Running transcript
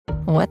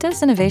What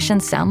does innovation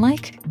sound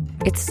like?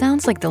 It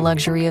sounds like the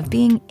luxury of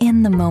being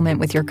in the moment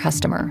with your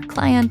customer,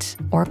 client,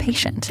 or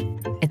patient.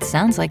 It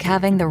sounds like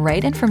having the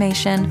right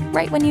information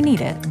right when you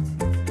need it.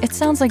 It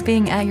sounds like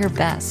being at your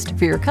best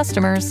for your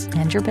customers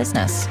and your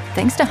business.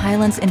 Thanks to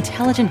Hyland's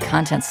intelligent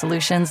content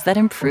solutions that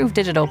improve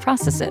digital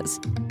processes,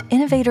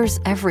 innovators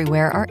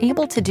everywhere are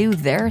able to do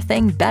their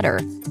thing better,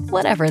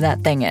 whatever that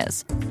thing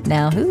is.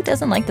 Now, who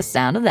doesn't like the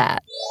sound of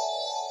that?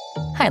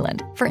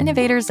 Hyland, for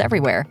innovators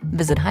everywhere.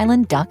 Visit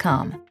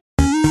hyland.com.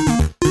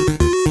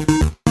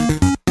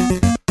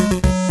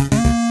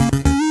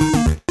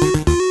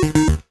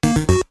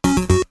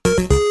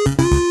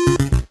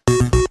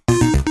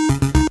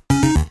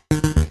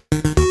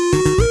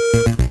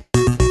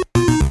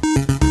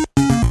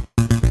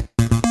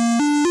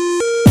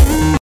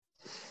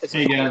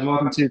 Hey guys,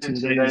 welcome to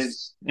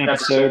today's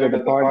episode of the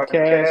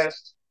podcast.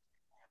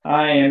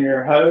 I am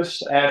your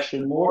host,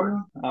 Ashton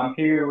Morton. I'm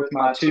here with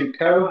my two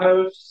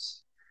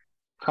co-hosts,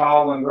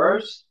 Colin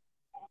Gross.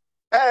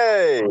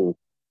 Hey!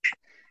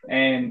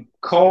 And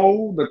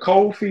Cole, the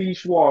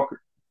Coalfish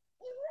Walker.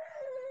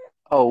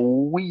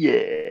 Oh,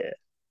 yeah.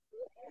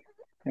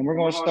 And we're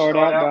going to start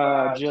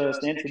out by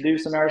just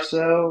introducing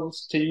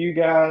ourselves to you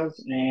guys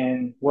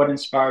and what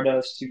inspired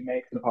us to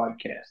make the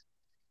podcast.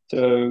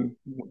 So,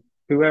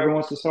 whoever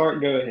wants to start,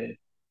 go ahead.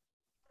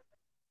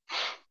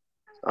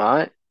 All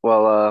right.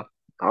 Well,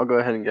 I'll go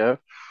ahead and go.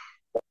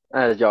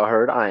 As y'all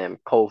heard, I am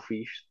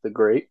Coalfish the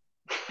Great.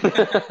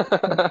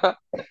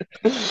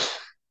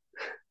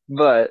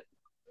 But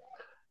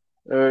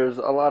there's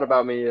a lot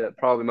about me that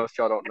probably most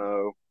y'all don't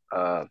know.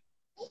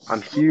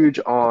 I'm huge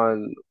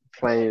on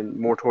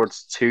playing more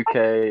towards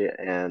 2K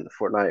and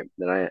Fortnite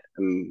than I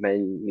am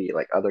mainly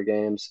like other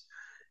games.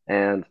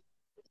 And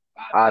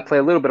I play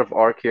a little bit of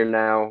Ark here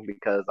now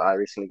because I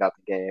recently got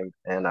the game,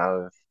 and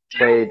I've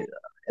played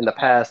in the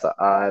past.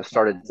 I've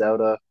started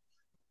Zelda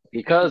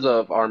because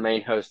of our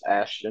main host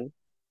Ashton,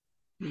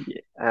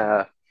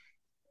 and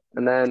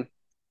then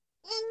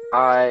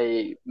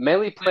I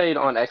mainly played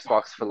on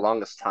Xbox for the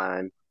longest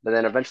time, but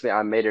then eventually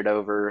I made it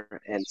over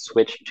and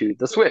switched to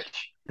the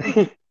Switch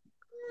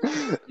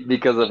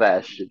because of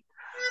Ashton.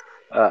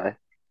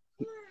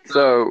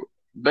 So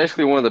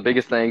basically, one of the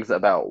biggest things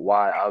about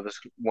why I was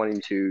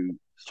wanting to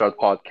start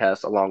the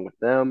podcast along with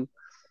them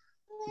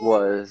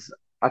was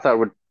I thought it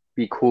would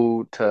be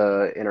cool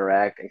to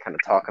interact and kind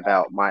of talk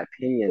about my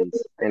opinions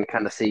and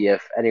kind of see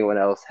if anyone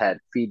else had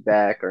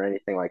feedback or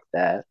anything like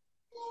that.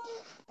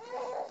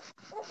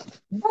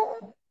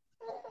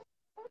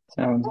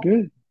 Sounds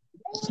good.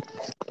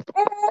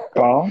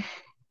 Colin?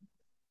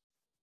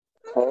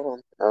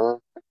 Hold on.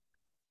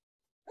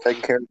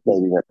 Taking care of the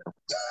baby right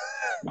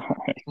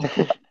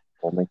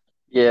now.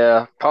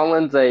 Yeah,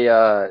 Colin's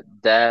a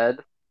dad.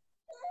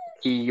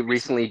 He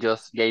recently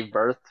just gave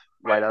birth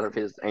right out of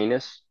his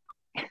anus.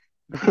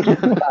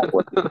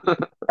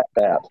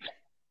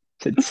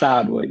 It's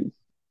sideways.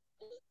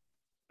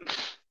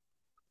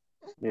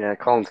 Yeah,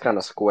 Colin's kind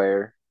of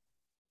square.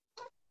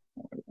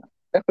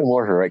 Definitely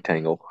more of a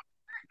rectangle.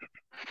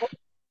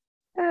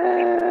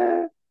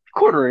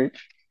 Quarter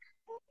inch.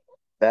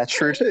 That's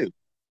true too.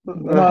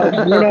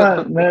 We're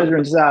not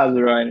measuring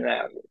sizes right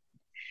now.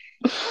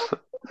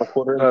 A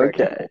quarter inch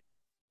Okay.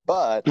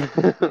 But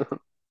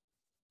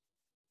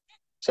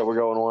so we're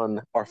going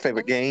on our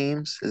favorite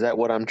games. Is that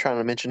what I'm trying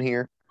to mention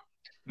here?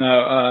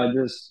 No,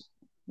 just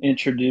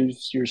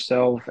introduce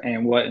yourself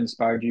and what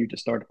inspired you to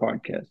start a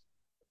podcast.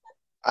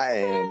 I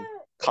am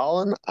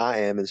Colin.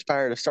 I am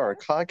inspired to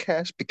start a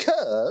podcast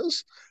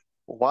because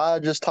why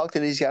just talk to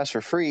these guys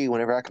for free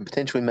whenever I can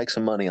potentially make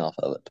some money off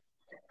of it?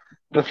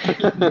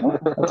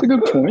 That's a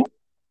good point.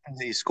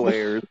 These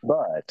squares,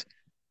 but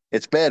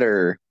it's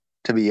better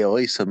to be at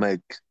least to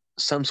make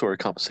some sort of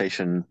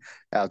compensation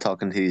out of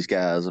talking to these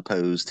guys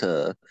opposed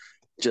to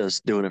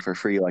just doing it for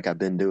free like I've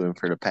been doing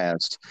for the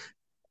past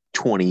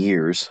 20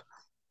 years.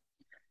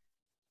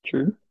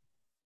 True.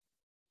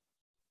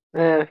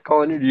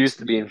 Colin, you're used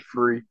to being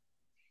free.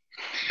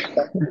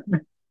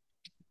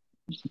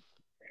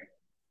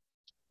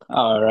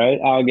 All right,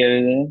 I'll get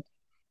it in.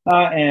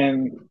 I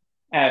am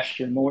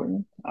Ashton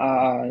Morton.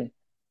 I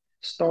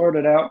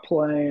started out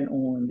playing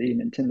on the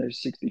Nintendo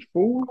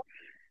 64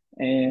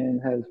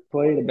 and have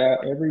played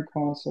about every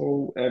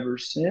console ever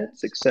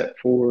since, except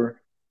for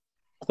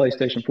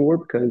PlayStation 4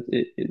 because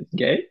it is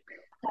gay.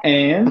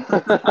 And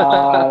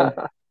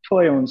I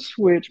play on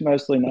Switch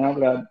mostly now,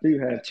 but I do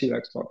have two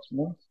Xbox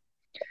Ones.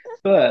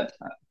 But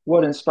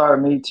what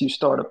inspired me to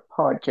start a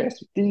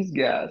podcast with these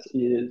guys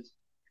is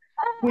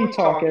we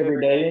talk every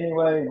day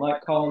anyway, and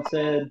like Colin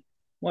said,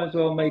 might as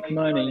well make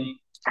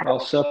money while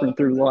suffering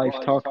through life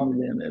talking to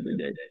them every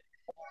day.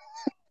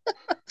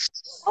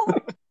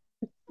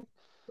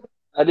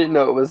 I didn't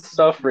know it was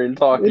suffering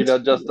talking to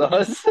just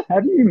us.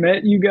 Have you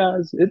met you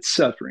guys? It's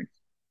suffering.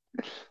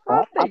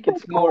 I think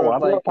it's more I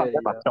of don't know like if I've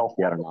met myself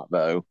yet or not,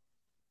 though.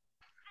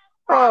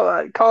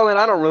 well, Colin,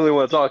 I don't really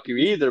want to talk to you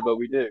either, but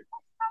we do.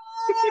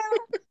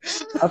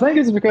 I think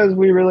it's because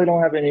we really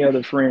don't have any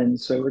other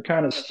friends, so we're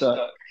kind of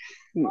stuck.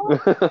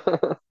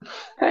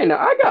 Hey, now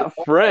I got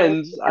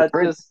friends. I've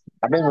been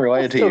I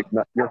related to you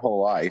still your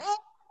whole life.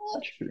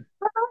 That's true.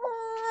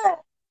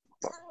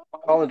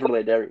 Colin's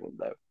related to everyone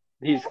though.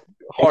 He's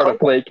part of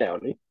Clay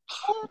County.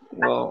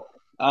 Well,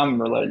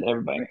 I'm related to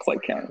everybody in Clay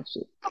County.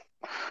 So.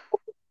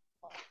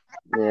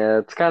 Yeah,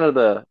 it's kind of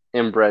the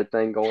inbred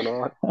thing going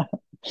on.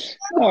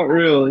 Not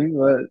really,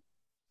 but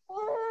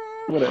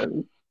whatever.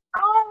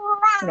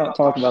 We're not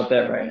talking about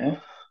that right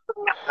now.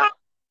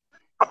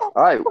 All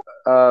right,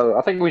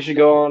 I think we should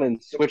go on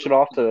and switch it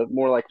off to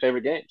more like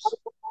favorite games.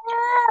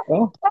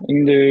 Well, we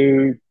can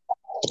do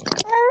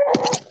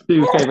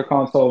favorite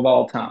console of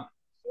all time.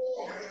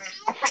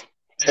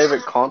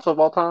 Favorite console of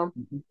all time?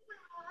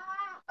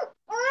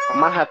 I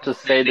might have to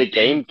say the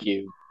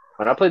GameCube.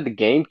 When I played the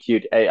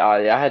GameCube,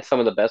 I had some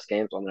of the best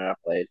games on there I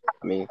played.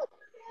 I mean,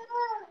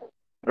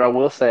 but I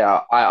will say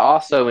I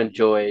also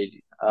enjoyed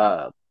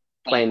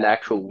playing the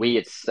actual Wii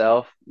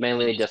itself,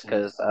 mainly just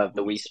because of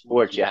the Wii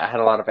Sports. Yeah, I had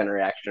a lot of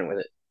interaction with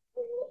it.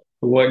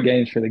 What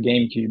games for the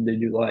GameCube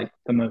did you like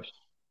the most?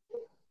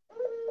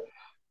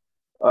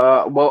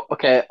 Well,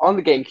 okay, on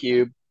the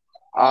GameCube,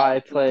 I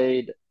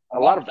played a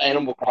lot of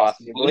Animal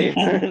Crossing, believe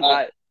it or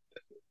not.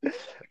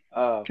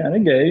 Kind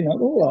of gay, not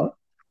gonna lie.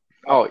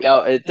 Oh,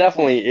 yeah, it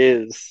definitely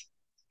is.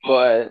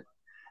 But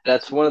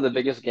that's one of the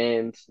biggest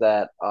games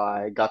that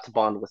I got to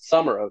bond with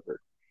Summer over.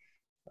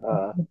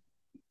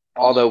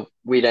 Although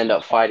we'd end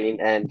up fighting,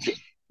 and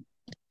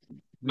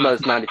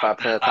most 95% of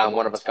the time,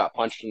 one of us got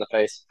punched in the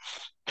face.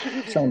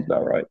 Sounds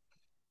about right.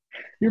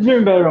 You're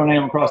doing better on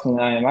Animal Crossing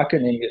than I am. I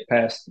couldn't even get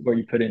past where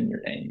you put in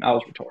your name. I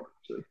was retarded.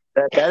 So.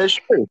 That is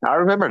true. I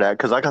remember that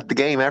because I got the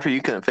game after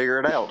you couldn't figure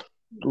it out.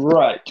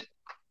 Right.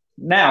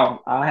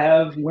 Now,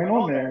 I went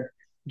on there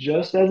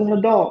just as an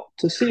adult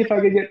to see if I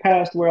could get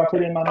past where I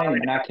put in my name,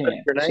 and I can.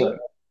 Your name? So,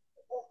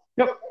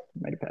 yep,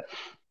 made it past.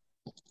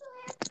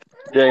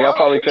 Yeah, I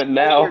probably couldn't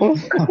now.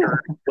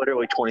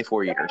 Literally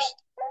 24 years.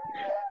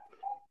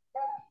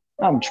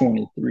 I'm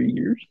 23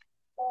 years.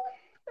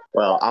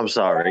 Well, I'm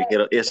sorry.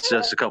 It's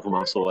just a couple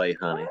months away,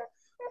 honey.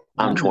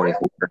 I'm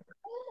 24.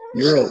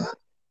 You're old.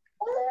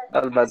 I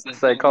was about to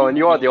say, Colin,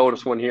 you are the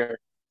oldest one here.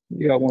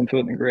 You got one foot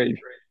in the grave.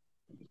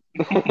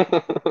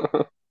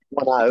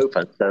 One eye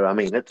open. So, I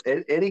mean,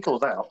 it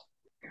equals out.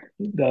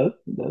 It does.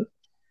 It does.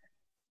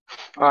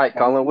 All right,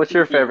 Colin, what's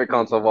your favorite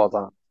console of all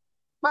time?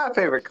 My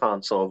favorite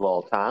console of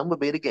all time would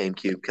be the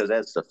GameCube because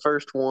that's the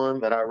first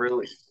one that I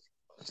really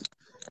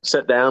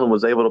sat down and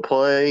was able to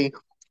play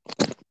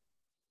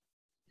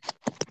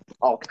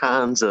all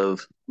kinds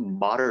of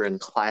modern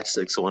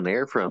classics on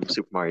there, from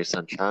Super Mario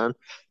Sunshine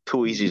to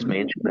Luigi's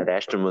Mansion that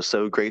Ashton was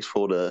so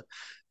graceful to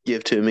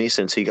give to me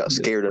since he got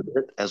scared of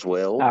it as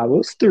well. I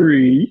was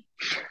 3.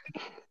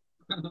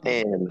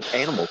 And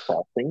Animal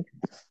Crossing.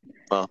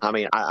 Well, I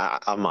mean,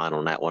 I'm mine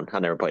on that one. I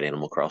never played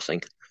Animal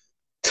Crossing.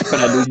 But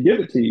I did give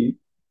it to you.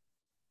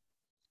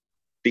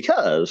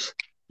 Because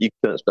you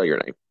couldn't spell your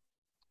name.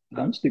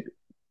 I'm stupid.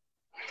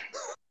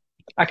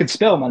 I could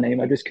spell my name.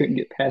 I just couldn't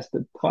get past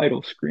the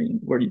title screen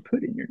where you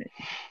put in your name.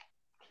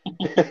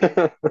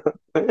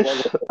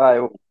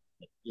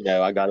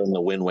 I got in the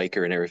Wind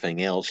Waker and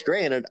everything else.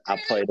 Granted, I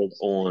played it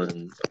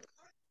on.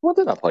 What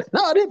did I play?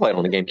 No, I did play it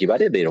on the GameCube. I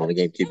did beat it on the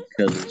GameCube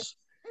because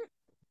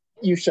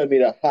you showed me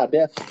the high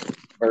def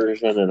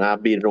version and I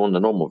beat it on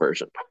the normal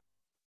version.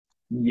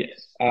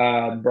 Yes,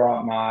 I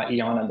brought my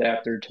Eon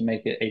adapter to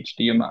make it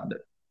HDMI.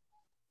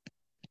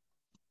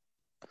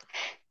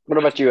 What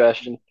about you,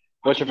 Ashton?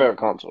 What's your favorite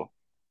console?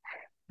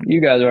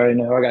 You guys already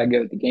know I gotta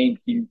go with the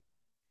GameCube.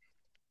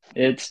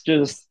 It's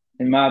just,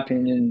 in my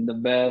opinion, the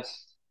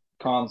best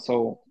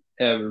console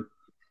ever.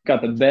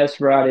 Got the best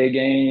variety of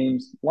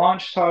games.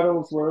 Launch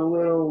titles were a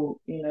little,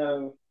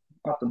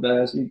 not the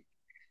best. You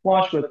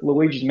launched with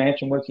Luigi's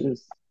Mansion, which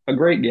is a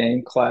great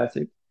game,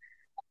 classic.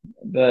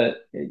 But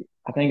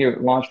I think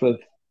it launched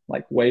with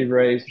like Wave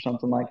Race or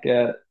something like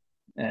that.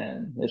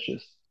 And it's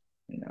just,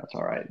 it's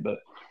all right. But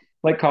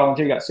like Colin,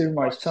 you got Super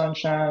Mario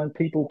Sunshine.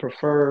 People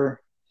prefer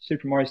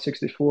Super Mario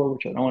 64,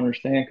 which I don't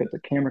understand because the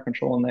camera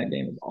control in that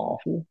game is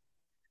awful.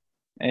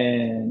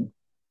 And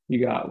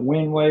you got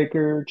Wind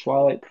Waker,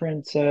 Twilight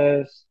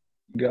Princess,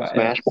 you got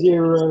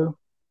F-Zero,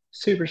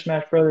 Super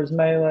Smash Brothers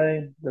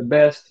Melee, the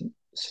best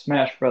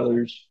Smash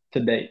Brothers to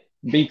date.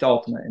 Beats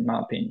Ultimate, in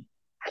my opinion.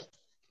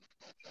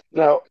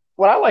 Now,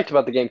 what I liked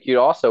about the GameCube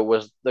also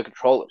was the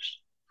controllers.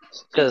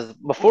 Because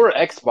before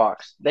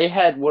Xbox, they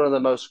had one of the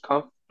most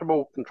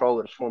comfortable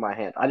controllers for my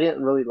hand. I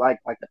didn't really like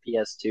the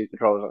PS2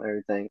 controllers and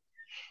everything.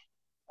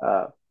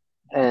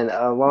 And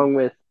along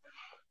with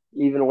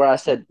even where I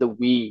said the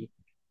Wii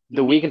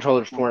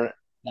controllers weren't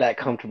that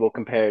comfortable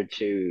compared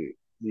to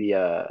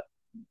the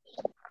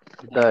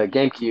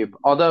GameCube.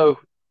 Although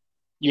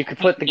you could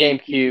put the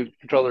GameCube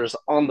controllers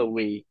on the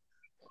Wii,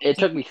 it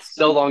took me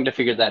so long to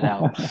figure that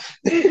out.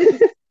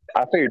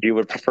 I figured you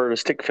would prefer the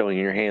stick feeling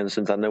in your hands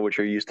since I know what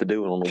you're used to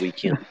doing on the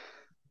weekend.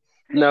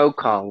 No,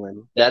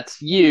 Colin.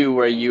 That's you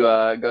where you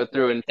go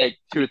through and take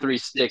 2 or 3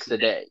 sticks a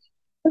day.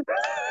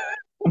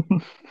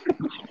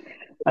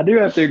 I do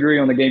have to agree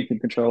on the GameCube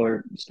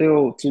controller.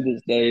 Still, to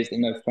this day, is the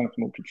most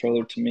functional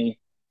controller to me.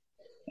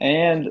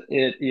 And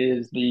it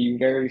is the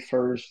very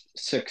first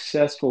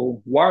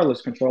successful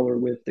wireless controller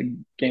with the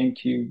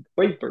GameCube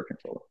Wavebird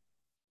controller.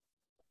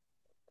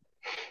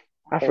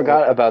 I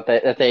forgot about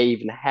that they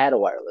even had a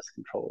wireless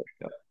controller.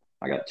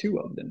 I got two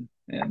of them,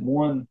 and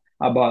one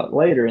I bought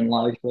later in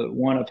life, but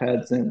one I've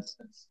had since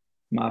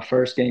my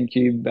first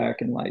GameCube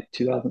back in like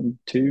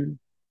 2002.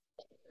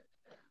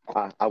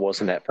 I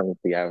wasn't that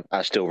fancy.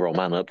 I still roll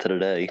mine up to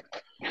today.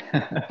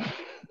 I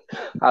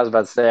was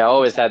about to say I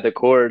always had the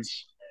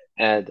cords,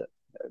 and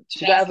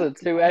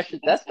 2002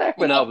 actually that's back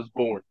when I was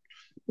born.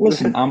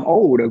 Listen, I'm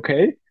old,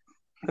 okay?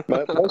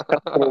 Most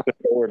comfortable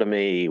controller to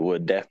me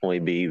would definitely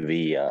be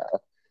the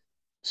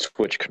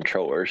Switch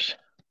controllers.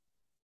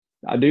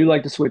 I do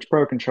like the Switch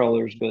Pro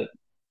controllers, but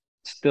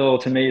still,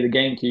 to me, the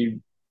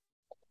GameCube.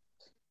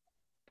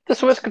 The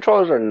Switch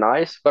controllers are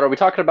nice, but are we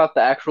talking about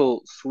the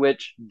actual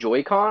Switch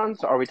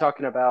Joy-Cons? Or are we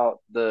talking about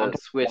the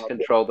Switch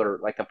controller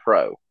like a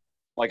Pro?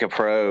 Like a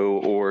Pro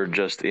or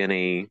just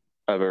any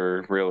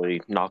other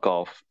really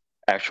knockoff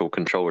actual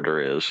controller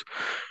there is.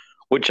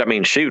 Which, I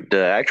mean, shoot,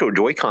 the actual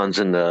Joy-Cons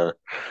in the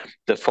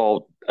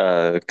default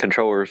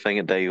controller thing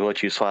that they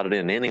let you slide it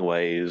in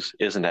anyways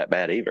isn't that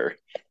bad either.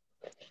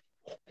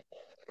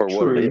 For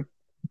what it is. True.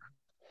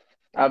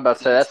 I was about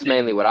to say that's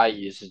mainly what I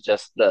use is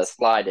just the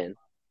slide in.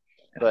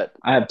 But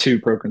I have two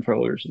Pro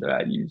controllers that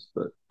I use,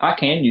 but I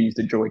can use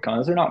the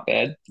Joy-Cons. They're not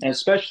bad, and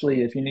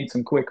especially if you need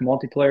some quick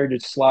multiplayer,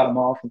 just slide them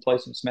off and play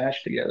some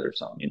Smash together or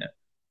something.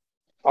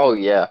 oh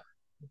yeah,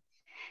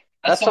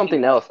 that's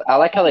something else. I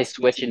like how they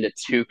switch into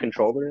two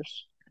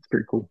controllers. It's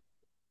pretty cool.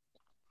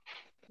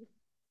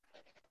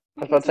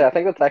 I was about to say I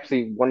think that's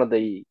actually one of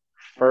the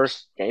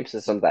first game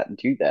systems that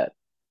do that.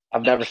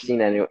 I've never seen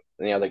any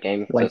other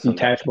game Like system.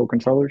 detachable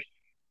controllers.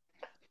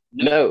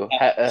 No,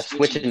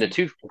 switch into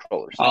two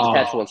controllers. Oh.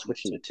 Detachable and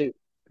switch into two.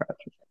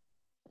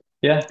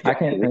 Yeah, I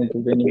can't think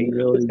of any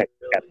really.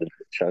 Had the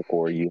chuck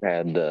or you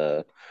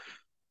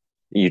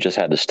just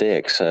had the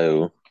stick.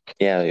 So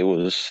yeah, it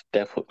was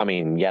definitely. I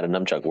mean, yeah, the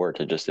nunchuck worked.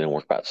 It just didn't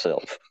work by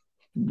itself.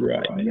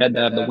 Right. You had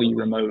to have the Wii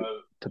remote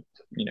to,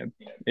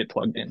 it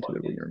plugged into the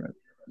Wii remote.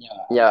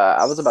 Yeah,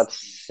 I was about to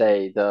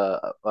say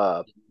the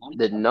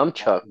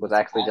nunchuck was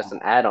actually just an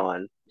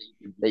add-on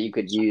that you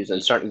could use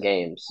in certain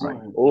games, Right.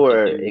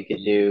 or it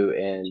could do,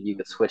 and you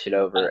could switch it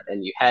over,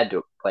 and you had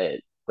to play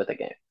it with a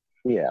game.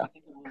 Yeah,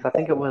 'Cause I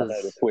think it was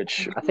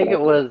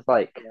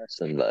like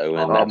though,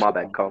 and oh my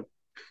bad, Colin.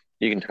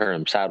 you can turn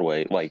them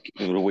sideways, like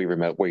the Wii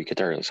remote, where you could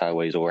turn it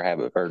sideways or have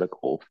it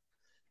vertical.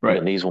 Right.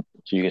 And these ones,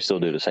 you can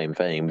still do the same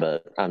thing,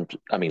 but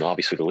I mean,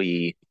 obviously the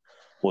Wii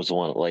was the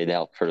one that laid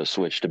out for the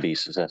Switch to be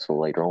successful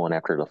later on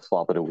after the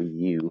flop of the Wii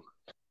U.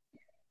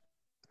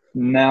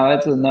 Now,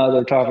 that's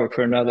another topic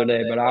for another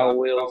day, but I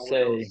will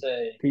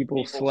say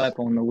people slept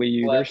on the Wii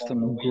U. There's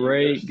some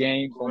great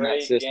games on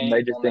that system.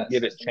 They just didn't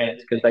give it a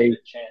chance because they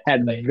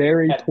had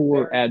very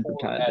poor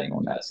advertising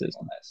on that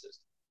system.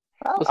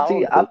 Well,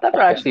 see, I've never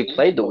actually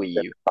played the Wii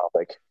U.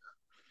 Topic.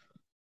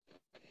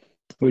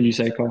 What'd you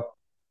say, Carl?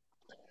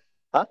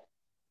 Huh?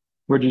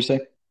 What'd you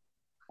say?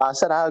 I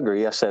said I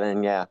agree. I said,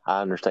 and yeah,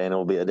 I understand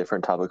it'll be a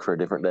different topic for a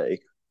different day.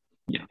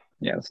 Yeah,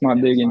 let's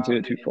not dig into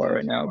it too far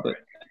right now, but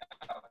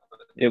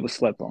it was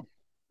slept on.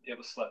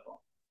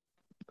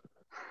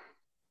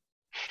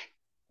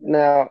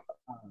 Now,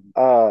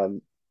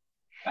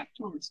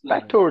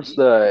 back towards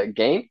the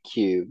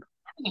GameCube,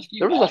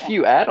 there was a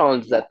few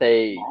add-ons that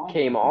they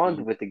came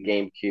on with the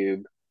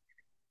GameCube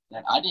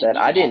that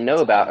I didn't know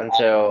about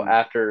until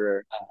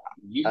after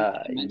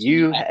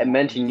you had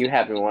mentioned you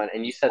having one,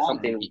 and you said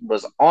something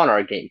was on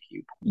our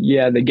GameCube.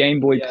 Yeah, the Game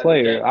Boy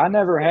Player. I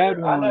never had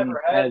one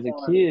as a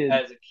kid.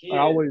 I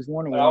always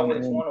wanted one.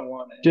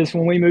 And just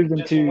when we moved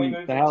into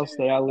the house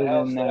that I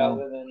live in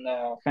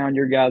now, found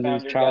your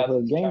guys'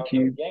 childhood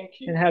GameCube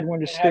and had one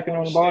just sticking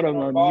on the bottom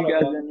of them. You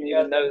guys didn't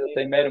even know that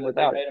they made them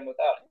without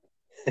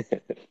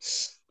it.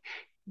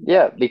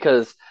 Yeah,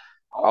 because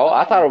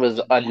I thought it was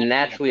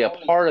naturally a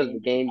part of the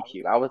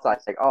GameCube. I was like,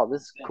 oh,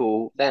 this is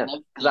cool,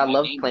 because I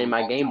loved playing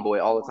my Game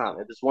Boy all the time.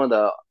 It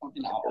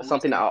was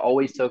something I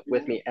always took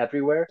with me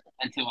everywhere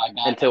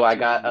until I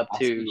got up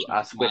to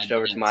I switched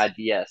over to my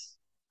DS.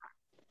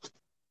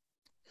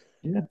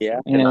 Yeah,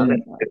 and I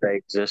didn't know they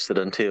existed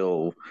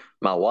until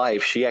my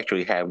wife. She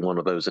actually had one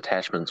of those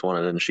attachments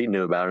on it, and she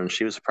knew about it, and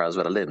she was surprised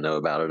that I didn't know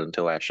about it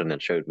until Ashton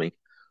had showed me.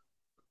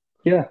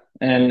 Yeah,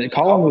 and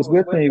Colin was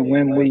with me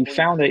when we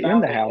found it in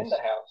the house.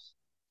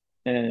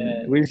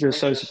 And we were just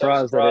so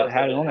surprised that it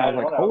had it on. I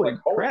was like, holy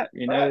crap,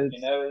 you guys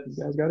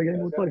got a Game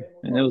Boy Player.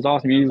 And it was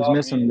awesome. He was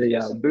missing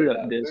the boot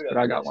up disc, but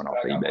I got one off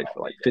eBay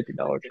for like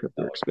 $50 because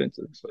they're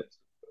expensive. But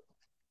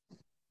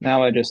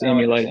now I just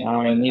emulate it. I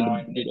don't even need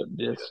the boot up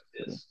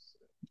disc.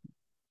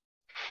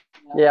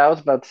 Yeah, I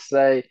was about to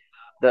say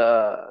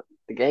the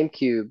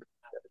GameCube,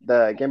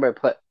 the Game Boy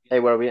Play,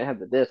 where we didn't have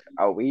the disc,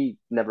 we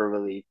never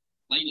really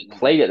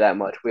played it that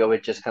much. We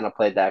always just kind of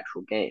played the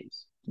actual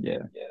games. Yeah.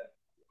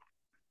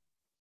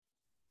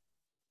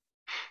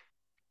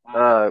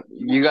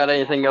 You got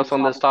anything else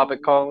on this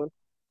topic, Colin?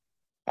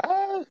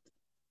 No,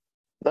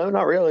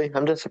 not really.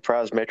 I'm just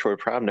surprised Metroid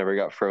Prime never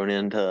got thrown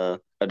into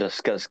a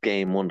discussed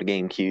game on the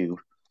GameCube.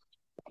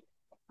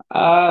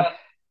 I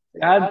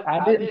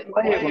didn't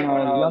play it when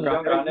I was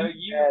younger. I know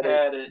you had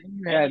it.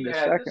 You had the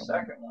second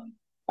one.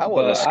 I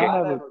wasn't But scared.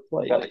 I never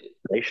played it.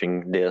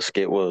 Racing disc.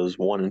 It was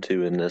 1 and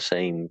 2 in the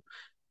same.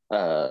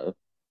 I'm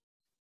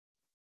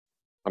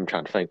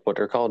trying to think what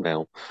they're called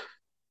now.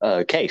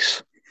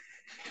 Case.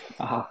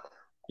 Uh-huh.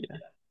 Yeah.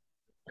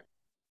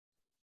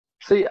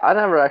 See, I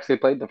never actually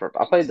played the first.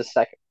 I played the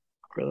second.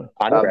 Really?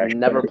 I've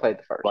never played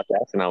the first. Like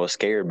that, and I was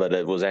scared, but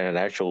it was an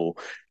actual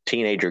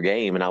teenager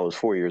game, and I was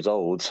 4 years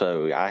old,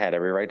 so I had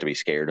every right to be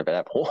scared at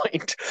that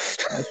point.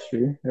 That's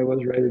true. It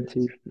was rated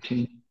T for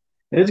teen.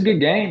 It's a good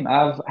game.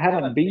 I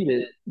haven't beat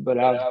it, but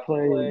I've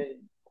played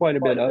quite a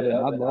bit of it,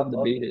 and I'd love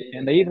to beat it.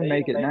 And they even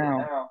make it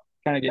now,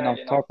 kind of getting off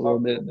the top a little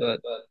bit,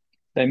 but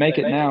they make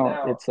it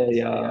now. It's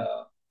a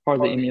part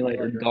of the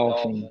emulator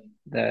Dolphin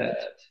that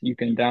you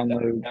can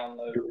download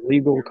your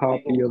legal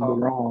copy of the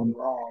ROM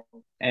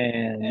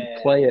and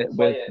play it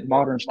with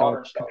modern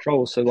style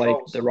controls. So like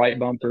the right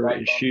bumper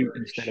is shoot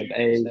instead of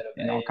A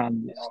and all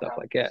kinds of stuff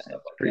like that.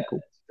 It's pretty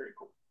cool.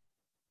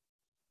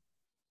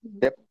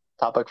 Yep.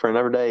 Topic for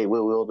another day. We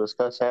will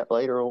discuss that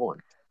later on.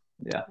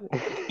 Yeah.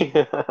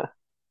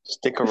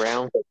 Stick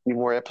around for a few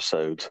more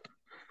episodes.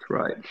 That's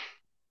right.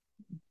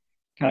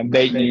 Kind of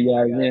baiting you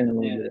guys in a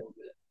little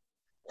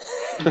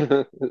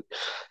bit.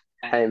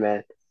 Hey,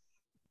 man.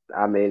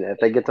 I mean, if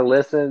they get to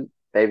listen,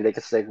 maybe they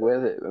can stick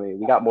with it. I mean,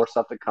 we got more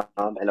stuff to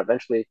come, and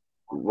eventually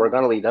we're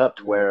going to lead up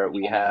to where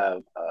we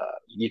have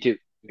YouTube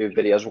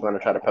videos we're going to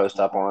try to post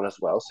up on as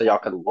well, so y'all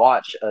can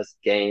watch us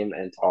game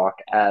and talk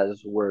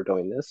as we're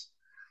doing this.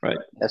 Right.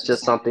 That's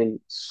just something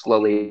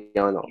slowly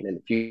going on in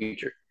the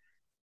future.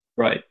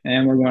 Right.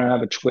 And we're going to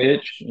have a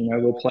Twitch.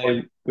 We'll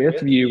play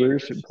with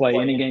viewers. Play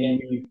any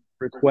game you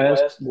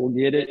request. We'll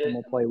get it, and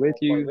we'll play with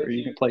you. Or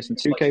you can play some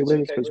 2K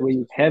with us, because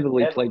we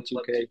heavily play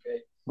 2K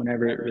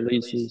whenever it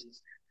releases.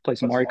 Play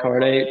some Mario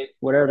Kart 8,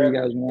 whatever you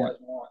guys want,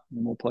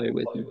 and we'll play it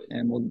with you.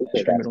 And we'll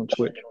stream it on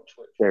Twitch.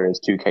 There is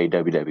 2K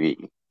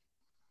WWE.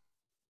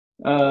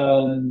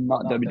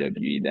 Not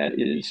WWE. That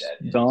is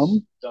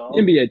dumb.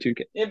 NBA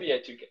 2K.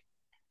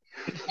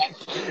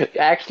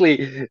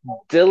 Actually,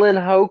 Dylan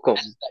Holcomb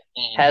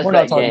has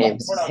that game.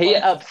 He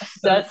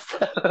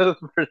obsessed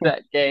over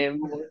that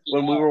game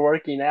when we were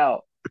working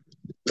out.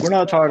 We're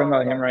not talking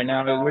about him right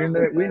now. We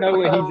know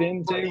what he's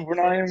into. We're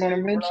not even going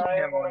to mention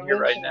him on here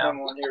right now.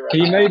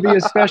 He may be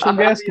a special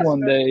guest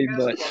one day,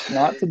 but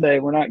not today.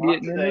 We're not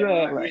getting into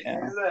that right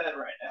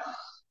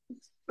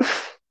now.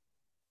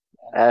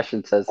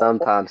 Ashton says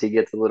sometimes he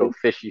gets a little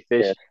fishy.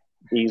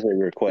 Easily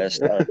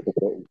request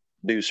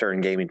do certain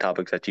gaming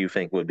topics that you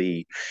think would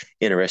be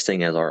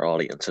interesting as our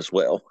audience as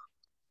well.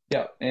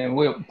 Yeah, and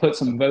we'll put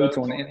some votes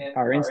on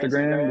our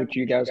Instagram, which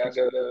you guys can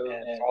go to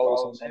and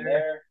follow us on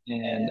there.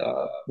 And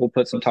we'll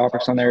put some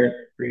topics on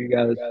there for you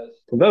guys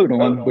to vote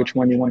on, which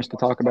one you want us to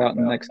talk about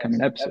in the next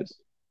coming episodes.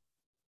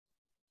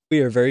 We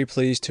are very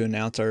pleased to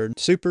announce our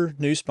super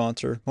new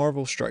sponsor,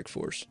 Marvel Strike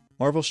Force.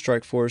 Marvel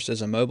Strike Force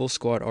is a mobile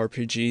squad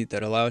RPG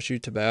that allows you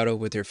to battle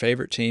with your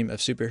favorite team of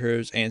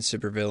superheroes and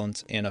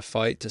supervillains in a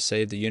fight to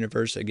save the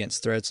universe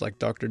against threats like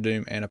Doctor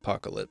Doom and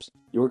Apocalypse.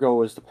 Your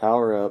goal is to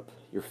power up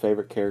your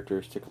favorite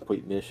characters to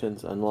complete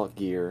missions, unlock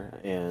gear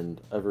and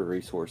other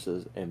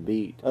resources, and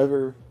beat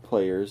other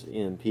players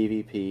in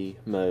PvP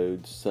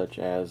modes such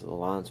as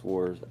Alliance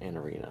Wars and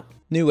Arena.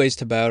 New ways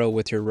to battle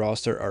with your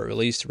roster are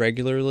released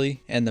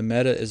regularly, and the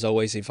meta is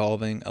always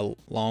evolving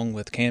along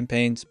with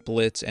campaigns,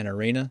 Blitz, and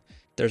Arena.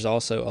 There's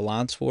also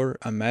Alliance War,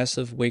 a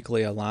massive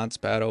weekly Alliance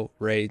battle,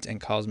 raids,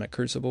 and Cosmic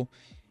Crucible,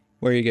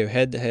 where you go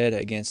head-to-head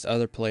against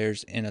other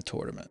players in a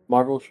tournament.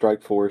 Marvel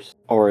Strike Force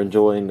are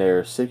enjoying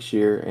their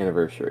 6-year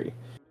anniversary.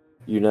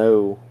 You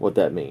know what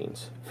that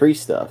means. Free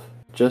stuff,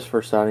 just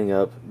for signing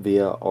up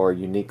via our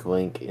unique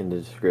link in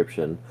the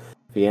description.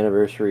 The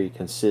anniversary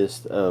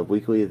consists of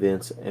weekly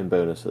events and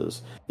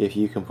bonuses. If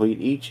you complete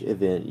each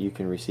event, you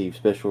can receive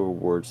special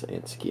rewards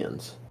and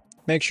skins.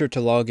 Make sure to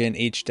log in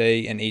each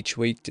day and each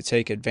week to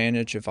take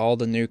advantage of all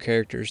the new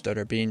characters that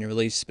are being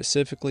released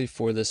specifically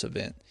for this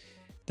event.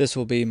 This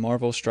will be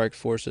Marvel Strike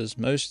Force's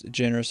most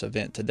generous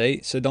event to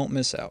date, so don't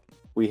miss out.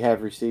 We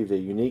have received a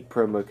unique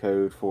promo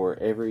code for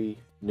every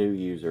new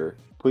user.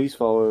 Please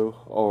follow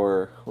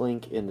our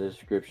link in the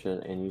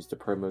description and use the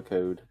promo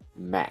code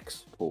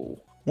MAXPOOL.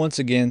 Once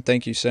again,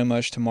 thank you so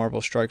much to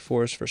Marvel Strike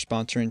Force for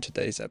sponsoring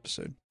today's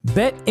episode.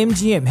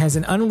 BetMGM has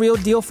an unreal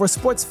deal for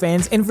sports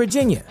fans in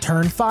Virginia.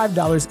 Turn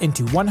 $5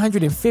 into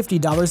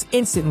 $150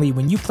 instantly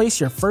when you place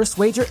your first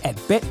wager at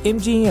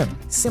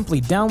BetMGM. Simply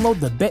download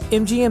the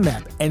BetMGM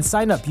app and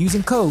sign up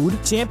using code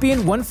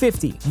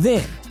Champion150.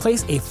 Then,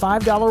 place a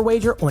 $5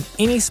 wager on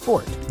any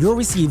sport. You'll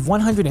receive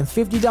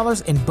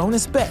 $150 in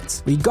bonus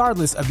bets,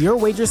 regardless of your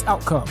wager's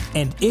outcome.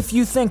 And if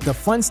you think the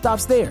fun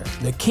stops there,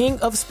 the King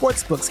of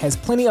Sportsbooks has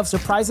plenty of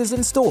surprises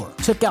in store.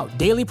 Check out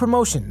daily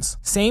promotions,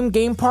 same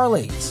game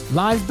parlays,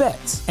 live live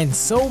bets, and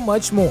so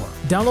much more.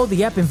 Download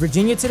the app in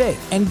Virginia today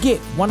and get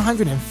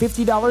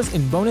 $150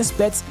 in bonus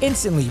bets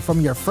instantly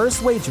from your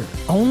first wager,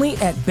 only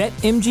at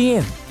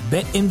BetMGM.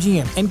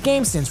 BetMGM and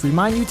GameSense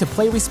remind you to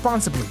play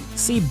responsibly.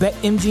 See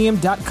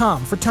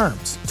BetMGM.com for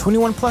terms.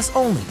 21 plus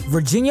only.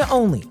 Virginia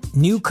only.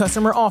 New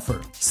customer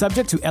offer.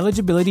 Subject to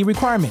eligibility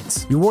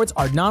requirements. Rewards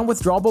are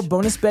non-withdrawable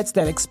bonus bets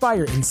that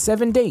expire in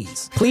 7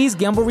 days. Please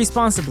gamble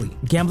responsibly.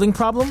 Gambling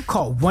problem?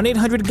 Call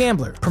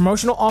 1-800-GAMBLER.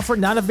 Promotional offer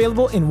not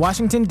available in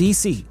Washington,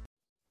 D.C.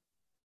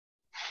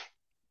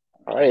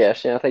 All right,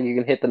 Ashton, I think you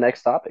can hit the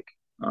next topic.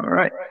 All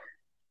right.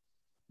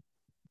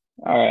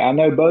 All right. I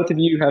know both of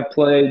you have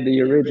played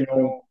the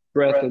original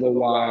Breath of the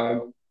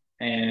Wild,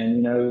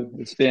 and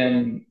it's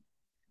been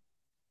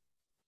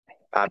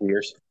 5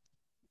 years.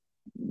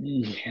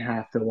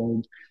 I feel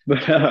old,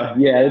 but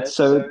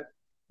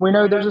we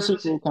know there's a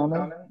sequel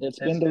coming. It's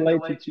been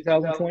delayed to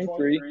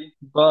 2023,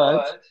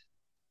 but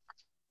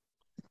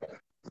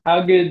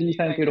how good do you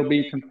think it'll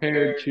be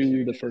compared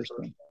to the first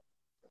one?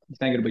 You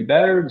think it'll be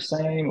better, the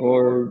same,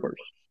 or worse?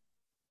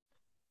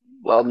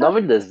 Well,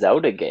 knowing the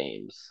Zelda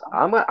games,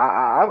 I'm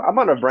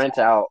gonna branch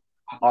out.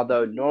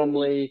 Although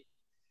normally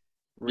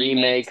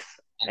remakes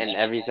and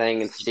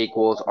everything and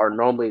sequels are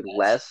normally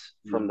less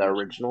from the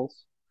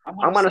originals,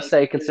 I'm gonna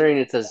say, considering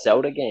it's a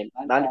Zelda game,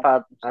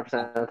 95%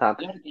 of the time,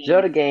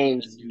 Zelda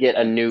games get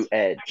a new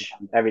edge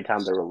every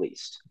time they're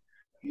released.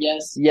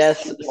 Yes,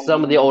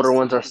 some of the older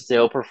ones are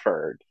still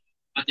preferred,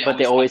 but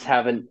they always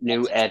have a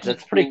new edge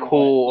that's pretty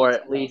cool, or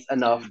at least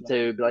enough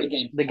to be like,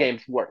 the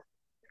game's worth.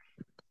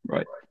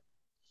 Right.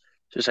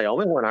 Just say,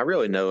 only one I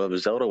really know of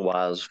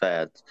Zelda-wise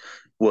that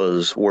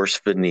was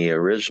worse than the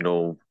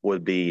original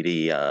would be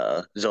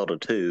the Zelda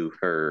 2,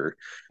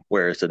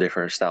 where it's a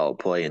different style of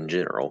play in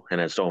general,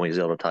 and it's the only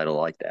Zelda title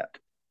like that.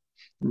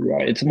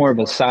 Right. It's more of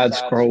a side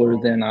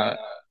scroller than an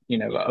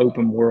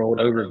open world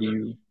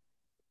overview.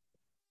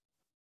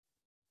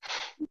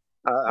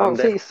 Well,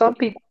 see, some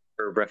people.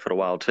 Breath of the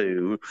Wild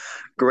 2.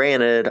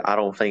 Granted, I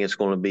don't think it's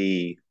going to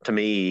be, to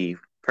me,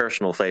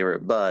 personal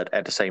favorite, but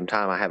at the same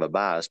time, I have a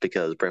bias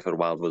because Breath of the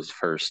Wild was the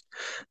first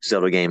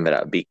Zelda game that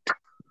I beat.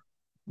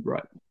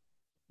 Right.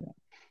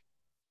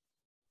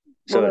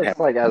 So it's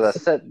like, as I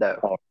said,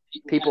 though,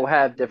 people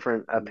have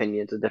different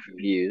opinions and different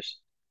views,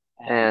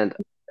 and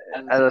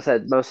as I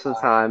said, most of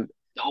the time,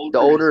 the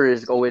older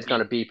is always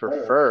going to be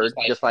preferred,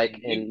 just like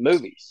in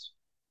movies.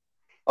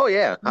 Oh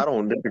yeah, I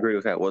don't disagree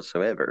with that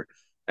whatsoever.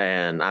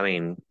 And I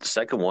mean, the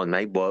second one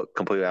they blew up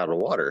completely out of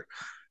the water.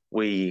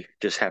 We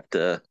just have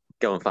to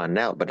go and find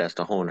out, but that's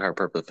the whole entire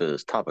purpose of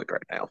this topic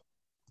right now.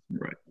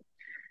 Right.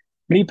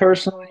 Me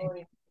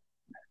personally,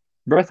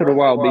 Breath of the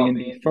Wild being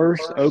the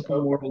first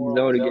open world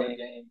Zelda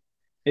game,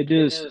 it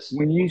just,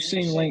 when you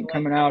seen Link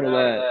coming out of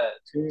that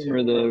tomb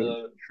or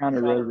the Shrine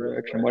of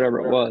Resurrection,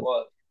 whatever it was,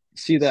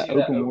 see that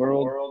open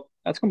world,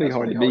 that's going to be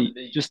hard to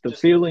beat. Just the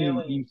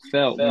feeling you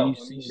felt when you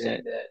see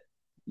that,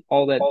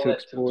 all that to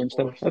explore and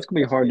stuff, that's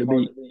going to be hard to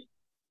beat.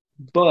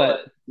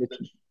 But the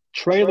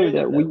trailer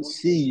that we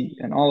see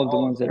and all of the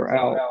ones that are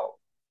out,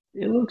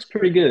 it looks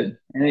pretty good.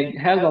 And it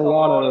has a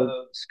lot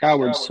of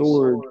Skyward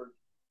Sword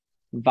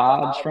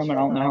vibes from it. I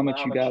don't know how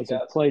much you guys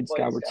have played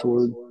Skyward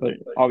Sword, but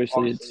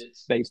obviously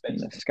it's based in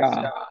the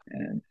sky.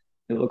 And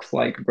it looks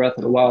like Breath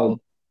of the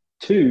Wild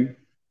 2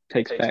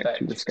 takes back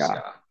to the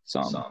sky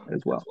some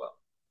as well.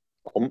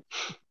 The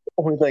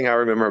only thing I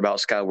remember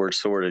about Skyward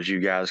Sword is you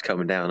guys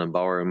coming down and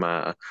borrowing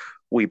my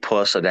Wii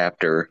Plus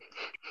adapter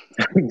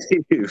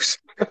to use.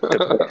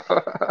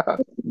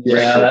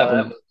 Yeah, that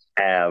one.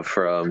 Have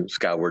from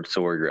Skyward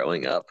Sword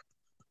growing up.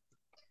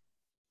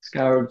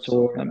 Skyward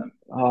Sword.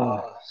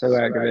 So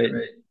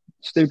aggravating.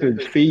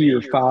 Stupid fee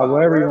or fi,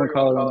 whatever you want to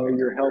call it on there,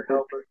 your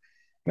helper.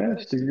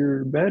 Master,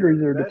 your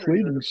batteries are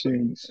depleting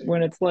soon.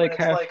 When it's like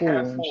half full,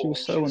 and she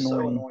was so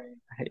annoying.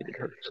 I hated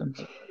her so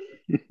much.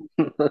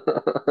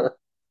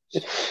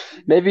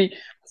 Maybe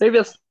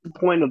that's the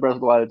point of Breath of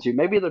the Wild 2.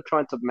 Maybe they're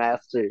trying to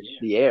master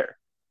the air.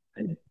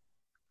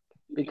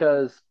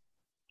 Because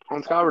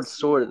on Skyward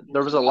Sword,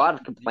 there was a lot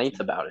of complaints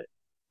about it.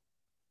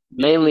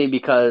 Mainly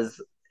because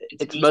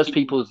it's most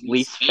people's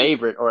least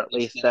favorite, or at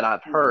least that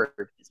I've heard,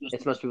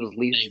 it's most people's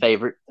least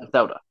favorite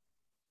Zelda.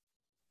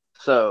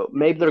 So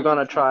maybe they're going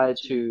to try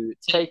to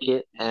take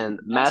it and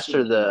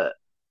master the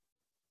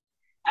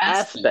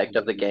aspect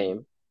of the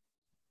game,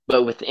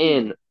 but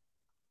within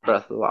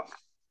Breath of the Wild.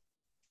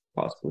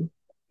 Possibly.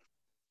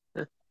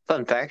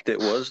 Fun fact, it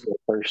was the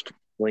first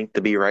Link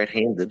to be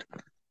right-handed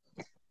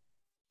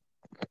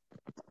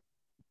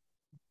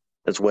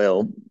as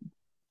well.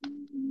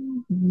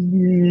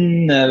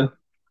 No.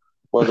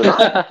 Was it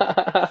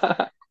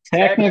not?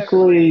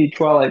 Technically,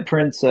 Twilight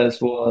Princess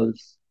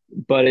was,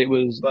 but it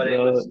was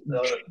the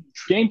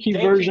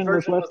GameCube version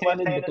was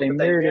left-handed, but they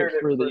mirrored it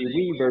for the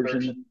Wii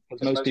version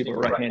because most people are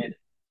right-handed.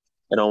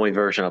 And the only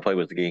version I played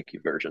was the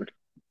GameCube version.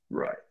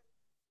 Right.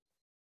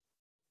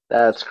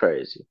 That's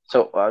crazy.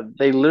 So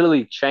they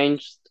literally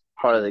changed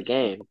part of the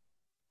game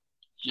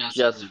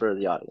just for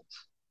the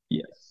audience.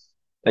 Yes.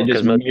 They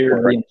just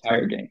mirrored the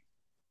entire game.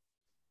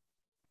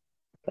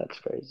 That's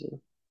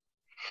crazy.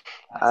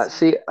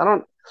 See, I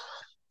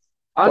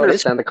But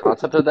it's understand the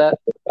concept of that,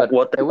 but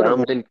what it they would done have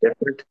was been.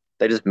 different.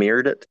 They just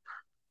mirrored it.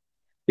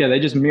 Yeah, they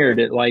just mirrored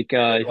it. Like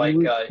if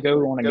you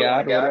go on a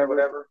guide or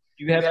whatever,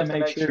 you have to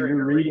make sure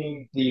you're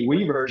reading the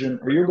Wii version,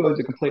 or you'll go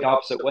the complete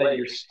opposite way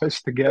you're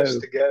supposed to go.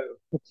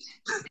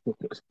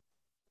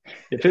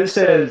 If it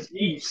says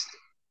east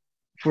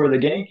for the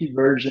GameCube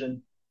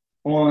version,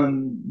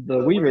 on the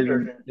Wii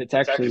version, it's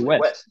actually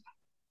west.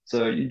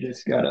 So you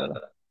just gotta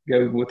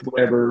go with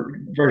whatever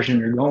version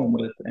you're going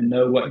with and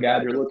know what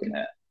guide you're looking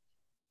at.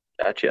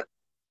 Gotcha.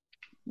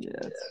 Yeah,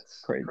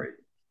 it's crazy.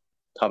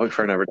 Topic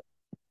for another day.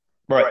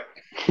 Right.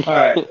 All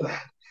right.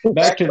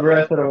 Back to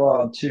Breath of the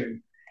Wild 2.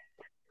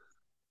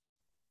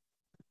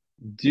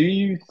 Do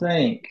you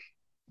think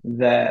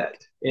that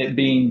it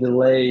being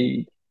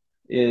delayed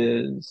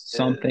is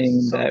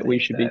something that we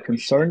should be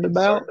concerned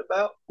about,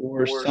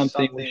 or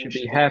something we should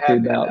be happy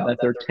about that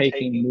they're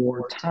taking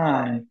more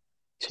time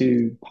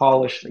to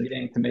polish the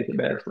game to make it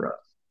better for us?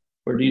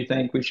 Or do you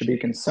think we should be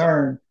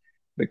concerned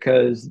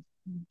because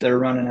they're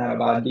running out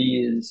of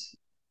ideas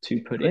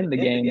to put in the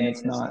game and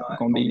it's not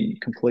going to be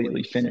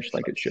completely finished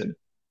like it should?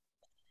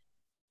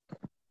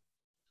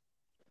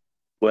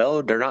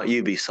 Well, they're not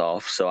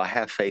Ubisoft, so I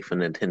have faith in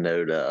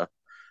Nintendo to.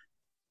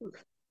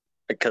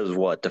 Because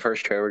the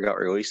first trailer got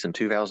released in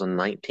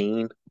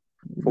 2019?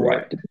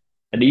 Right.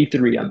 At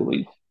E3, I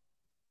believe.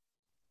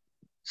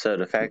 So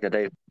the fact that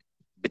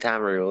the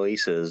time of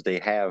releases, they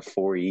have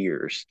 4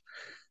 years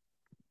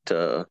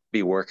to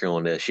be working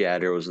on this. Yeah,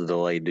 there was a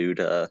delay due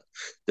to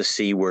the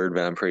C word,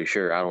 but I'm pretty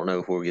sure, I don't know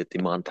if we'll get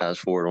demonetized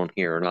for it on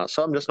here or not.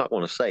 So I'm just not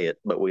going to say it,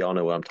 but we all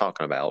know what I'm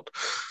talking about.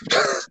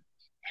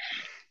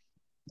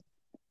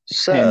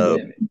 So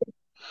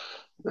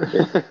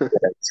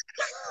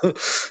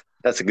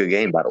that's a good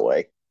game, by the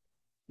way.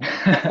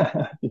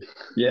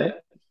 Yeah.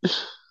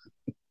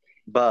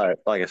 But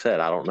like I said,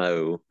 I don't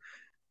know.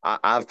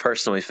 I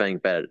personally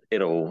think that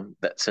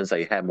that since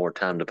they have more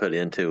time to put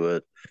into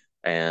it,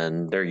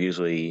 and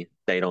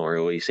they don't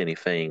release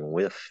anything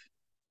with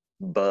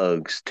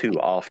bugs too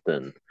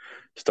often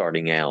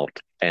starting out,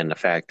 and the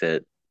fact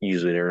that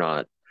usually they're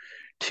not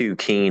too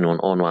keen on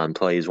online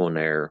plays when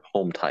they're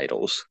home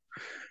titles,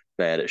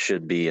 that it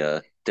should be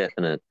a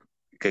definite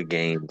good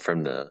game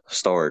from the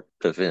start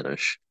to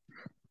finish.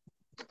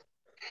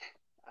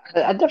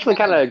 I definitely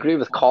kind of agree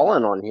with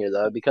Colin on here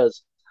though,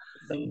 because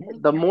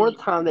the more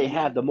time they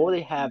have, the more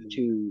they have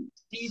to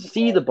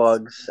see the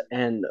bugs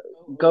and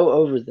go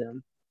over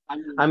them.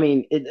 I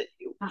mean,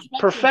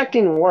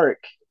 perfecting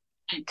work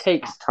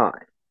takes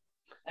time,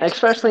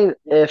 especially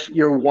if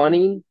you're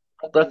wanting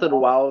Breath of the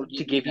Wild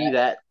to give you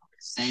that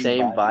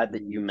same vibe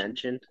that you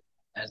mentioned,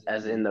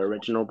 as in the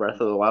original Breath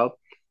of the Wild.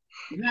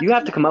 You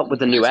have to come up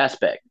with a new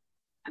aspect,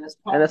 and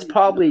that's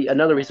probably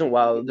another reason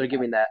why they're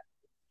giving that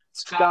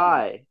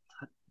sky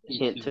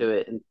hint to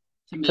it,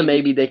 and to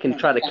maybe they can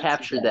try to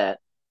capture that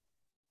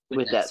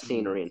with that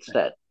scenery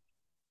instead.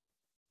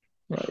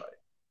 Right.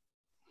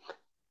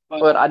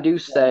 But I do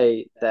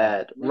say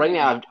that right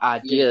now,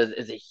 ideas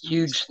is a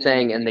huge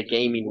thing in the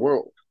gaming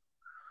world,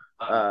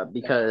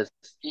 because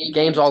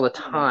games all the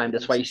time.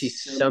 That's why you see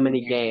so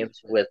many games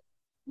with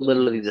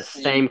literally the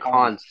same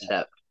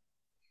concept,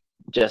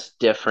 just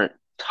different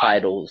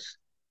titles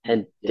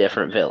and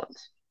different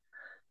villains.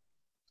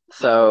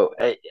 So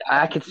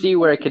I could see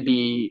where it could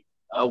be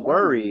a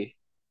worry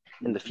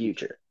in the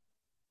future.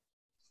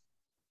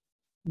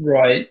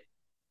 Right.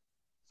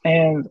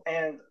 And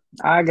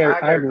I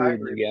agree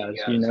with you guys.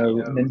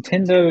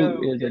 Nintendo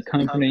is a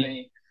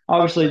company.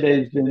 Obviously,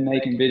 they've been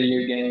making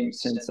video games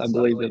since I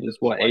believe it was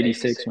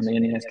 86 when the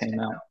NES came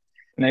out,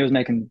 and they was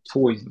making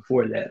toys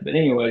before that. But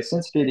anyway,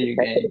 since video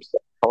games,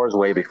 Ours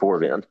way before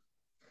then.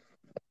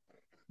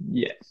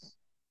 yes.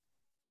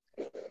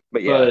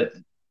 But yeah, But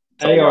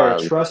they are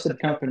a trusted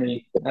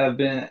company that have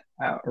been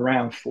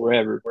around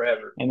forever.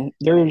 And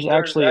there's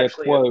actually a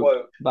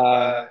quote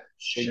by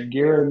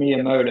Shigeru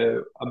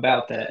Miyamoto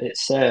about that. It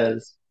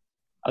says,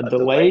 "A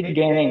delayed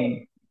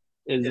game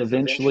is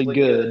eventually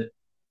good.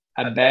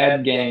 A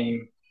bad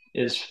game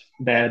is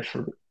bad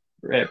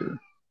forever."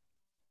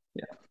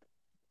 Yeah.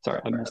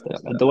 Sorry, I messed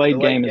up. A delayed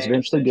game is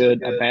eventually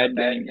good. A bad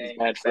game is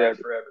bad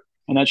forever.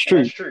 And that's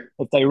true.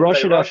 If they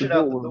rush it out the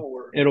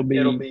door,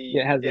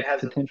 it has the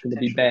potential to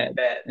be bad.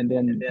 And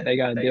then they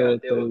got to deal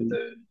with those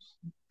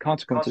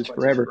consequences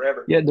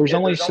forever. Yeah, there's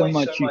only so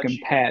much you can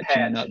patch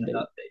in an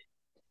update.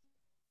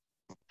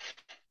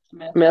 I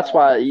mean, that's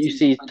why you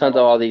see tons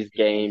of all these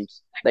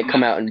games that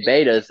come out in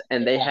betas,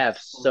 and they have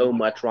so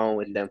much wrong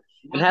with them.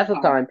 And half the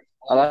time,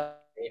 a lot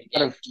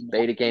of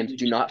beta games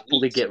do not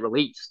fully get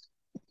released.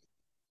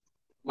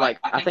 Like,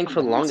 I think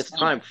for the longest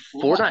time,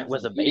 Fortnite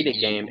was a beta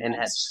game and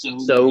had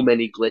so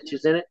many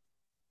glitches in it.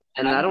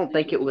 And I don't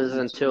think it was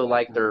until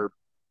like their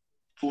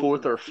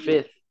 4th or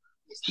 5th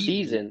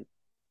season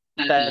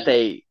that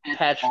they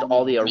patched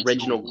all the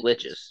original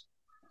glitches.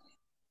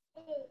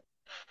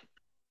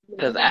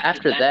 Because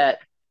after that,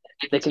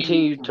 they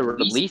continued to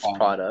release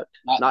product,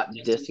 not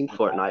dissing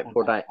Fortnite.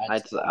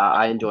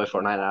 I enjoy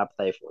Fortnite and I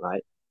play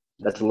Fortnite.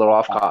 That's a little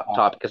off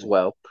topic as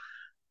well.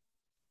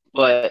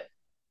 but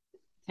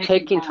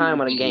taking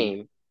time on a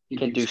game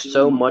can do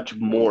so much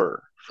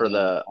more for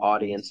the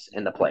audience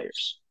and the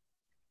players.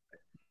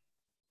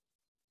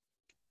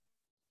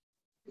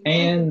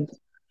 And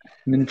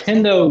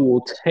Nintendo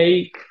will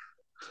take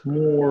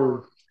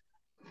more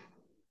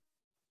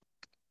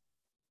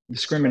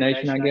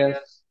discrimination, I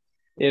guess,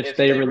 if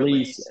they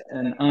release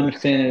an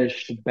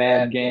unfinished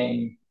bad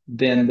game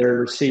than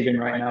they're receiving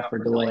right now for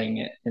delaying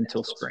it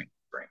until spring.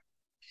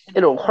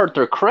 It'll hurt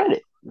their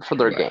credit for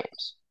their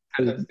games.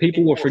 Because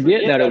people will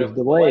forget that it was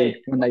delayed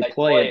when they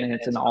play it and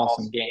it's an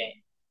awesome game.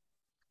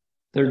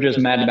 They're just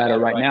mad about it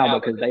right now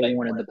because they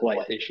wanted to play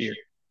it this year.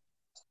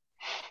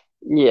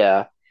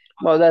 Yeah.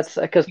 Well, that's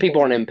because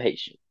people aren't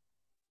impatient.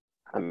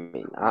 I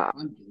mean,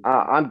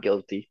 I'm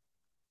guilty.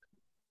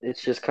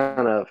 It's just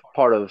kind of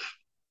part of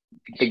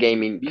the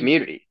gaming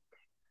community.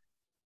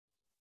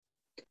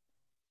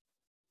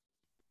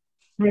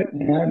 Right,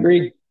 I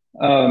agree.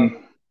 While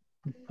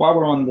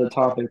we're on the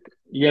topic,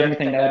 you have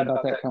anything to add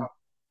about that, Kyle?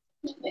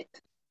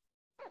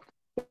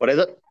 What is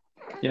it?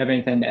 You have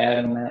anything to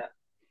add on that?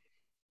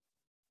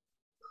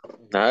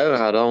 No,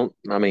 I don't.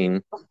 I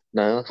mean,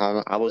 no,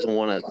 I was the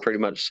one that pretty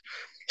much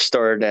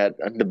started that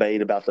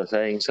debate about the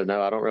thing. So,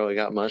 no, I don't really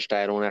got much to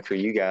add on after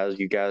you guys.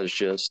 You guys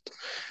just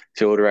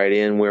filled right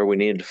in where we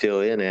needed to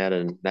fill in at,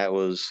 and that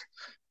was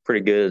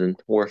pretty good and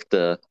worth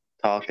the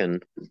talk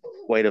and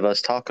weight of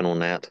us talking on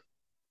that.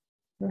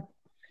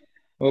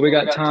 Well, we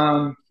got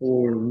time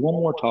for one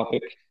more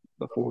topic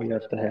before we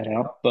have to head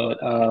out. But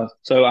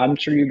so I'm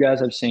sure you guys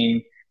have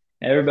seen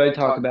everybody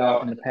talk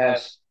about in the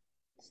past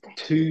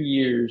 2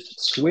 years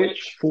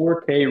Switch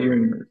 4K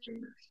rumors.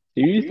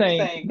 Do you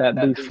think that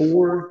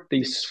before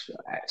the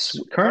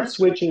current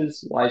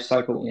Switch's life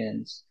cycle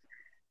ends,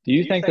 do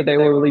you think that they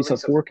will release a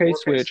 4K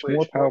Switch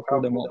more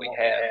powerful than what we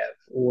have,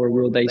 or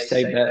will they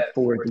save that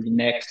for the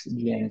next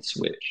gen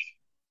Switch?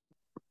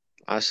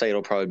 I say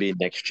it'll probably be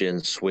next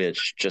gen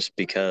Switch just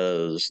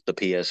because the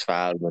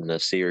PS5 and the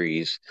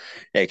Series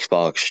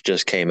Xbox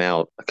just came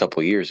out a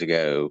couple years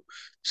ago.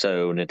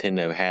 So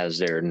Nintendo has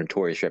their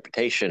notorious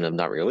reputation of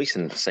not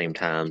releasing at the same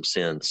time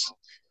since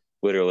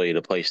literally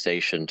the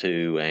PlayStation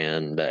 2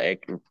 and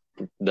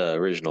the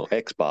original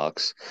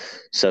Xbox.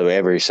 So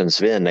ever since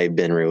then, they've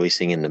been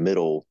releasing in the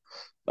middle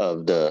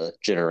of the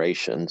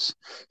generations.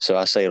 So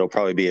I say it'll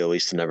probably be at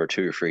least another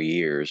 2 or 3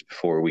 years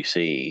before we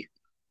see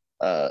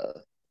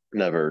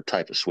another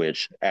type of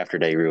Switch after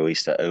they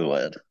release the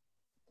OLED.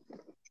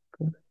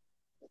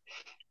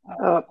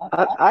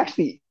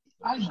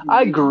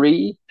 I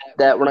agree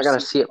that we're not going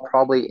to see it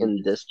probably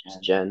in this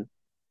gen,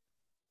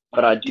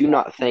 but I do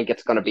not think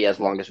it's going to be as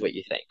long as what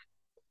you think.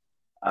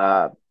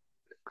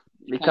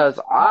 Because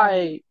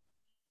I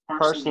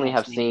personally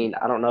have seen,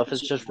 I don't know if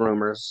it's just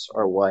rumors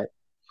or what,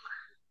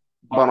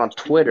 but on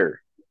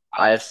Twitter,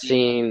 I have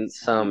seen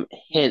some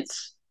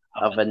hints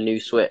of a new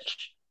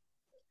Switch.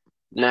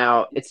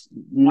 Now, it's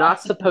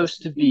not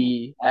supposed to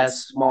be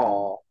as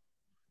small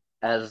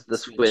as the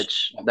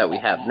Switch that we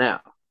have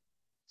now.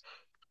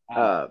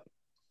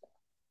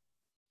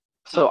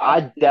 So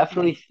I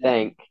definitely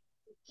think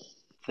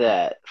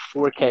that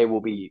 4K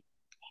will be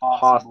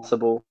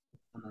possible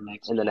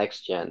in the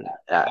next gen.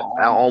 I'm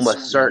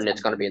almost certain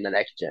it's going to be in the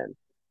next gen.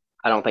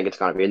 I don't think it's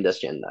going to be in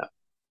this gen,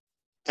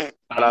 though.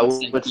 But I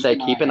would say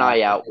keep an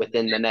eye out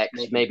within the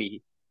next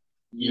maybe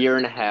year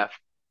and a half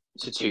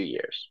to 2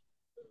 years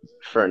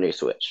for a new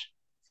Switch.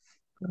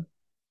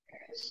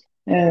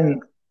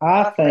 And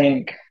I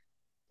think,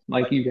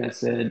 like you guys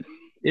said,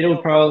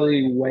 it'll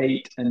probably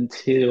wait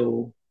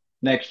until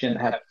next gen to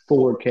have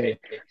 4K.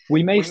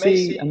 We may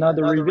see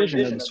another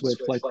revision of the Switch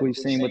like we've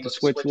seen with the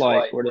Switch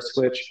Lite or the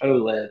Switch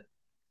OLED,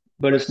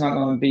 but it's not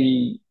going to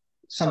be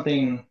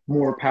something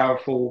more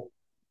powerful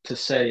to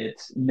say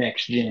it's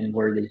next gen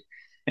worthy.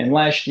 And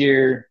last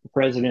year, the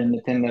president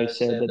of Nintendo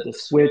said that the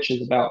Switch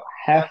is about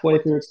halfway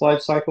through its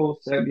life cycle.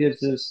 So that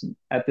gives us,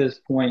 at this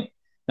point,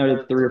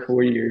 another 3 or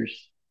 4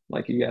 years,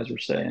 like you guys were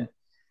saying.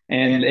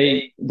 And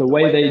the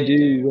way they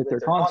do with their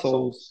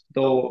consoles,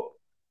 they'll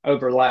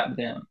overlap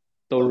them.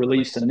 They'll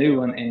release a new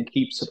one and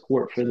keep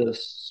support for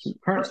this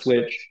current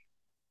Switch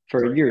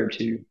for a year or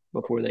two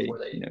before they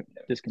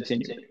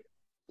discontinue it.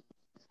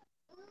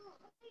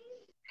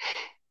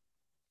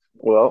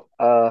 Well,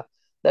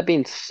 that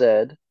being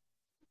said,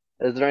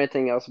 is there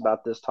anything else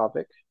about this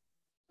topic?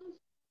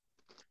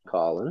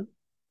 Colin?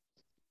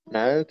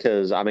 No,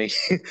 because I mean,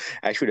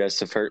 actually, that's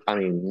the first. I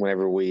mean,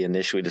 whenever we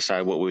initially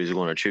decided what we was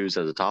going to choose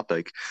as a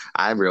topic,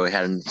 I really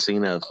hadn't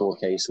seen a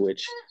 4K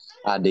Switch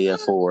idea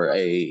for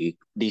a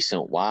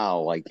decent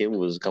while. Like it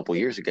was a couple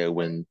years ago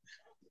when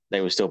they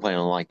were still playing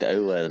on like the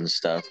OLED and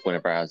stuff.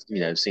 Whenever I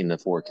seen the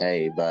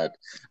 4K, but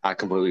I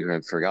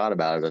completely forgot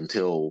about it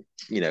until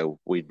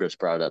we just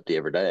brought it up the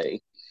other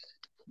day.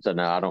 So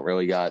now I don't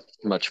really got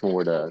much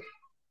more to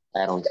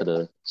add on to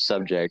the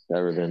subject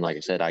other than, like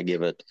I said, I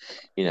give it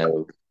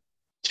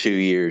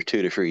 2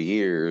 to 3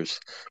 years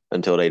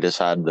until they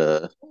decide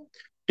to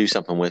do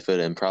something with it,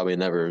 and probably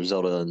another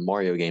Zelda and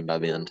Mario game by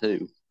then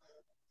too.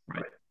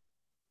 Right.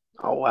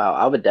 Oh wow,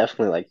 I would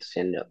definitely like to see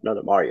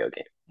another Mario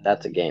game.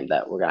 that's a game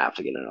that we're gonna have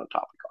to get another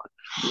topic on.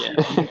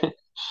 Yeah.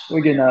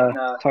 We can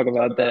talk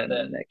about that in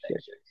the next year.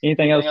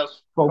 Anything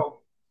else,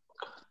 Cole?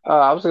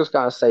 I was just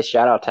gonna say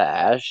shout out to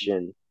Ash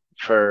and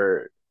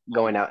for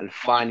going out and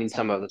finding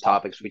some of the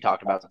topics we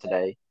talked about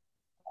today.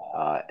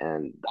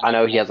 And I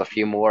know he has a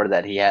few more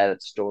that he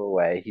had stored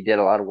away. He did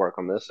a lot of work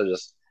on this, so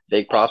just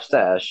big props to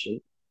Ash.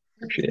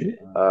 Appreciate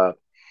it.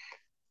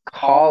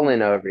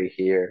 Colin over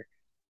here,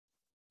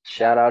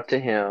 shout out to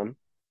him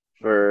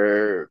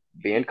for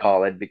being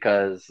Colin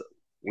because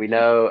we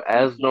know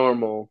as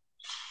normal,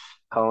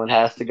 Colin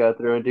has to go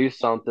through and do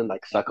something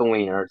like suck a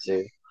wiener or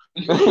two.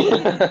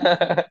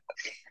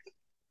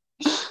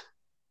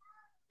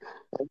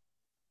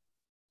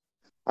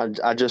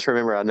 I just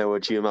remember I know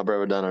what you and my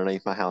brother done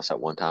underneath my house at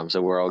one time,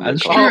 so we're all good.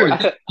 That's true.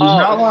 He's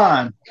not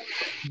lying.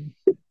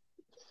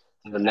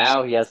 So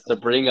now he has to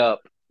bring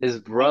up his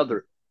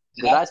brother.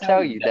 Did I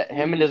tell you that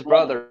him and his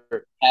brother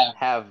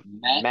have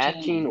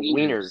matching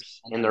wieners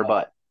in their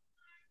butt?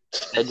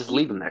 They just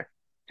leave them there.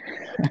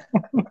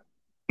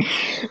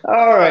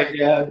 All right,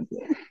 guys.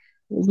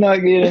 Let's not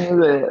get into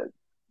that.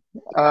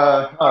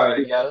 All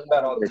right, guys. That's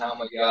about all the time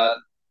we got.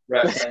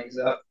 Wrap things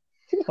up.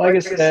 Like I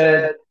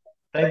said,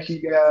 thank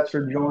you guys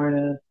for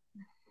joining,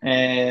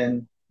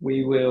 and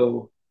we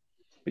will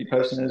be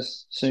posting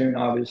this soon,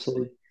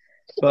 obviously.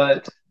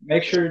 But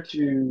make sure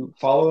to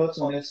follow us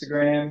on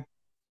Instagram.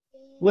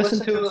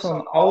 Listen to us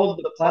on all of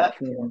the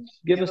platforms.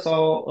 Give us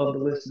all of the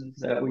listens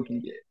that we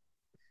can get.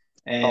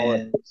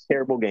 And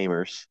Terrible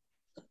Gamers.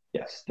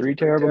 yes, 3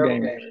 Terrible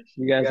Gamers.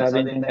 You guys have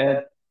anything to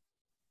add?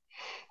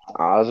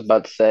 I was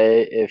about to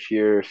say, if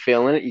you're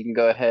feeling it, you can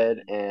go ahead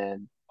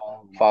and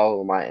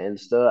follow my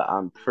Insta.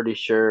 I'm pretty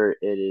sure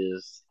it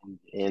is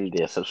in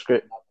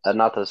the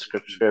not the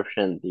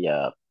subscription,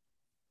 the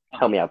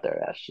help me out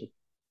there, Ashton.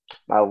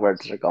 My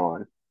words are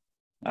gone.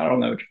 I don't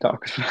know what you're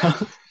talking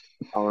about.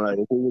 All right.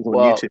 If it was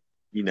on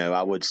YouTube,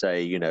 I would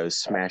say,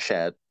 smash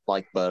that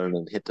like button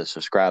and hit the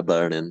subscribe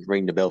button and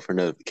ring the bell for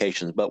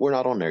notifications. But we're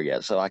not on there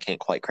yet, so I can't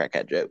quite crack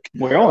that joke.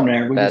 We're on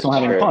there. We just don't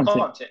have any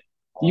content.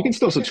 You can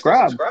still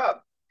subscribe.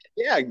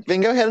 Yeah,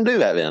 then go ahead and do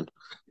that then.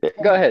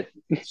 Go ahead.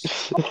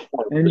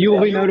 And you will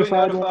be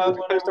notified when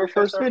we post our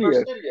first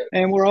video.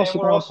 And we're also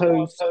going to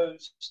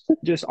post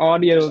just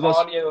audio of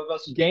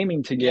us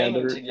gaming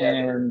together,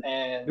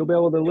 and you'll be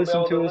able to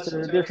listen to us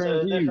in a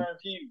different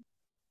view.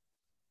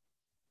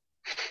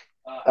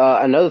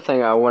 Another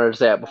thing I wanted to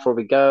say before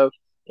we go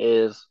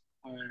is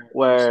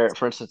where,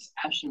 for instance,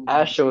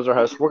 Ashton was our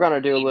host. We're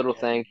going to do a little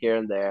thing here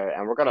and there,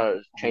 and we're going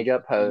to change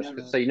up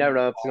hosts. So you never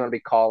know if it's going to be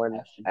Colin,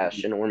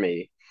 Ashton, or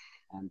me.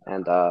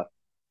 And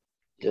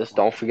just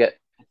don't forget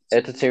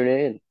to tune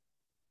in.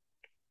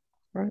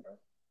 All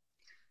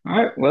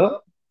right.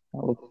 Well,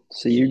 I'll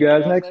see you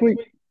guys next week.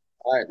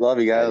 All right.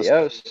 Love you guys.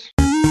 Adios.